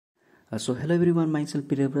So hello everyone, myself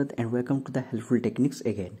Pirabrat and welcome to the helpful techniques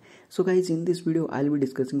again. So guys, in this video I'll be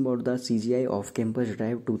discussing about the CGI off campus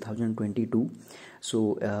drive 2022.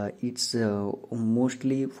 So it's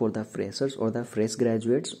mostly for the freshers or the fresh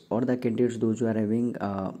graduates or the candidates those who are having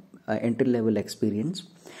entry level experience.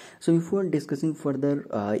 So before discussing further,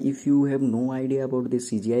 if you have no idea about the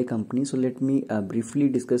CGI company, so let me briefly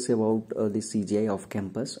discuss about the CGI off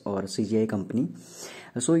campus or CGI company.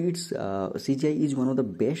 So it's CGI is one of the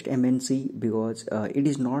best MNC because it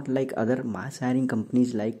is not like other mass hiring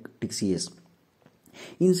companies like TCS.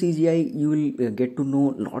 In CGI you will get to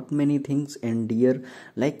know not many things, and here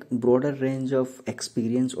like broader range of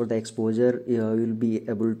experience or the exposure you will be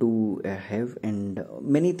able to have, and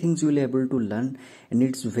many things you will be able to learn, and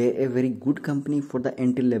it's a very good company for the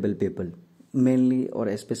entry level people, mainly or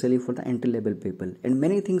especially for the entry level people, and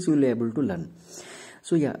many things you will be able to learn.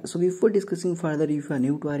 So yeah, so before discussing further, if you are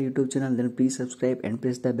new to our YouTube channel, then please subscribe and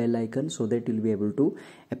press the bell icon so that you'll be able to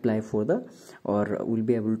apply for the or will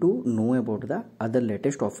be able to know about the other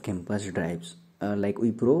latest off campus drives like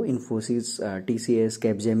Wipro, Infosys, TCS,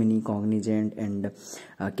 Capgemini, Cognizant, and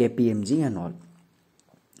KPMG and all.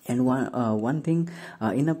 And one thing,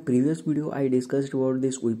 in a previous video I discussed about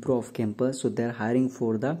this Wipro off campus. So they're hiring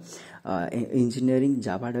for the engineering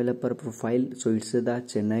Java developer profile. So it's the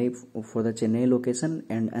Chennai, for the Chennai location,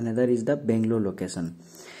 and another is the Bangalore location,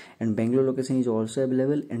 and Bangalore location is also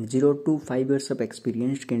available, and 0 to 5 years of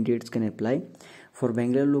experienced candidates can apply. For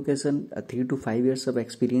Bangalore location, 3 to 5 years of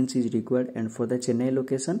experience is required, and for the Chennai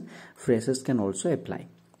location, freshers can also apply.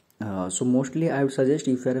 So mostly I would suggest,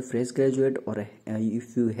 if you are a fresh graduate or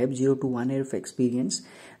if you have 0 to 1 year of experience,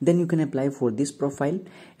 then you can apply for this profile,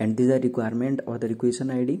 and this is a requirement or the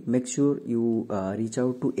requisition ID. Make sure you reach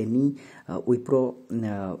out to any Wipro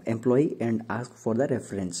employee and ask for the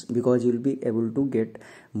reference, because you will be able to get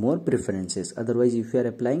more preferences. Otherwise, if you are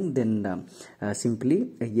applying, then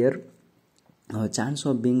simply your chance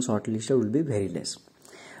of being shortlisted will be very less.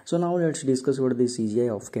 So now let's discuss about the CGI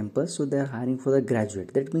off campus. So they are hiring for the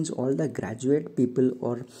graduate. That means all the graduate people,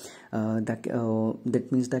 or that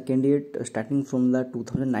means the candidate starting from the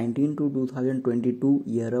 2019 to 2022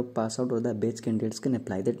 year of pass out, or the batch candidates can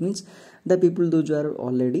apply. That means the people those who are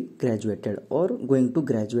already graduated or going to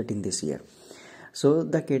graduate in this year. So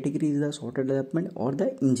the category is the software development or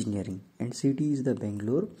the engineering, and city is the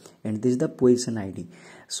Bangalore, and this is the position ID.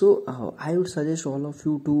 So I would suggest all of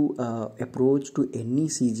you to approach to any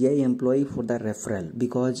CGI employee for the referral,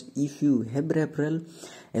 because if you have referral,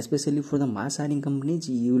 especially for the mass hiring companies,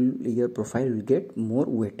 your profile will get more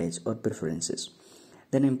weightage or preferences.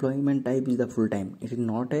 Then employment type is the full time. It is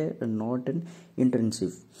not an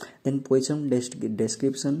internship. Then position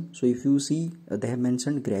description. So if you see, they have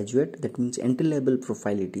mentioned graduate. That means entry level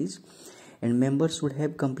profile it is. And members should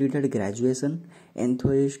have completed graduation,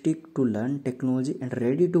 enthusiastic to learn technology, and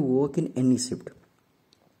ready to work in any shift.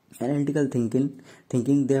 Analytical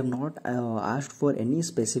thinking, they have not asked for any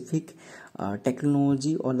specific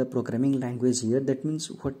technology or the programming language here. That means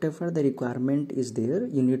whatever the requirement is there,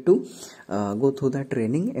 you need to go through the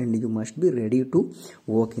training, and you must be ready to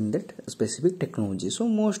work in that specific technology. So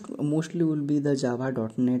mostly will be the Java,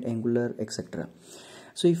 .NET, Angular, etc.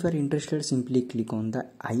 So if you are interested, simply click on the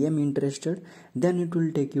I am interested, then it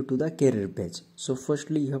will take you to the career page. So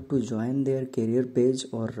firstly you have to join their career page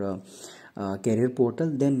or career portal,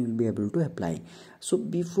 then you will be able to apply. So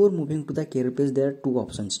before moving to the career page, there are two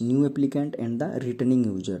options: new applicant and the returning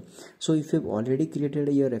user. So if you have already created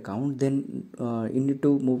your account, then you need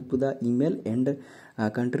to move to the email and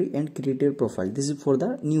country and create your profile. This is for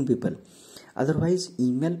the new people. Otherwise,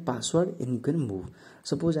 email, password, and you can move.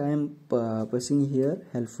 Suppose I am pressing here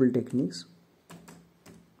helpful techniques.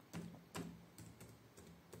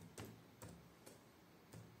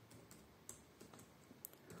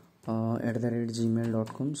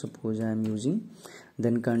 @gmail.com, suppose I am using.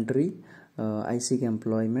 Then country, I seek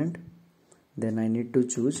employment, then I need to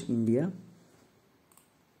choose India.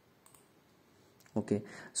 Okay,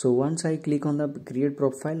 so once I click on the create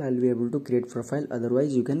profile, I'll be able to create profile.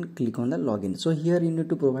 Otherwise you can click on the login. So here you need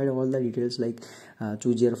to provide all the details, like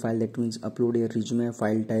choose your file. That means upload your resume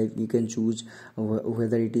file type. You can choose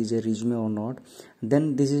whether it is a resume or not.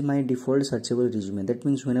 Then this is my default searchable resume. That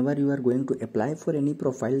means whenever you are going to apply for any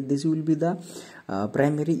profile, this will be the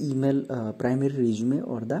primary email, primary resume,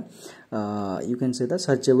 or the you can say the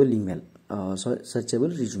searchable email.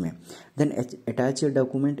 Searchable resume. Then attach your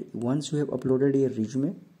document. Once you have uploaded your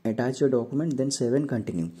resume, attach your document, then save and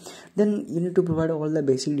continue. Then you need to provide all the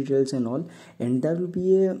basic details and all, and there will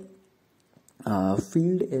be a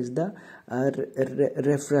field as the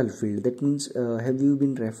referral field. That means have you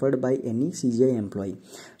been referred by any CGI employee?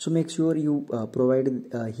 So make sure you provide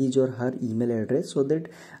his or her email address, so that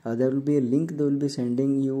there will be a link they will be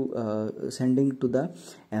sending you sending to the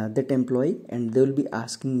that employee, and they will be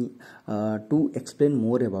asking to explain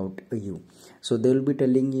more about you. So they will be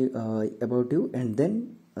telling you about you, and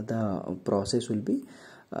then the process will be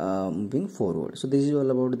moving forward. So this is all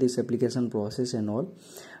about this application process and all.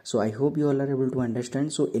 So I hope you all are able to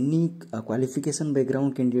understand. So any qualification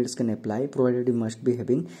background candidates can apply, provided you must be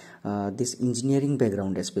having this engineering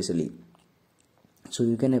background especially. So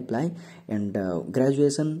you can apply, and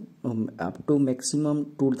graduation up to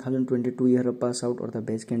maximum 2022 year pass out or the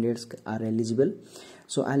best candidates are eligible.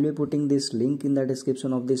 So I'll be putting this link in the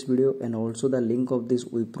description of this video, and also the link of this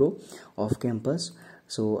Wipro off campus.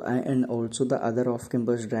 So and also the other off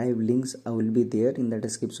campus drive links will be there in the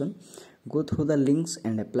description. Go through the links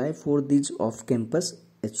and apply for these off campus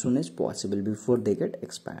as soon as possible before they get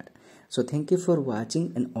expired. So thank you for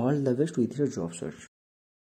watching, and all the best with your job search.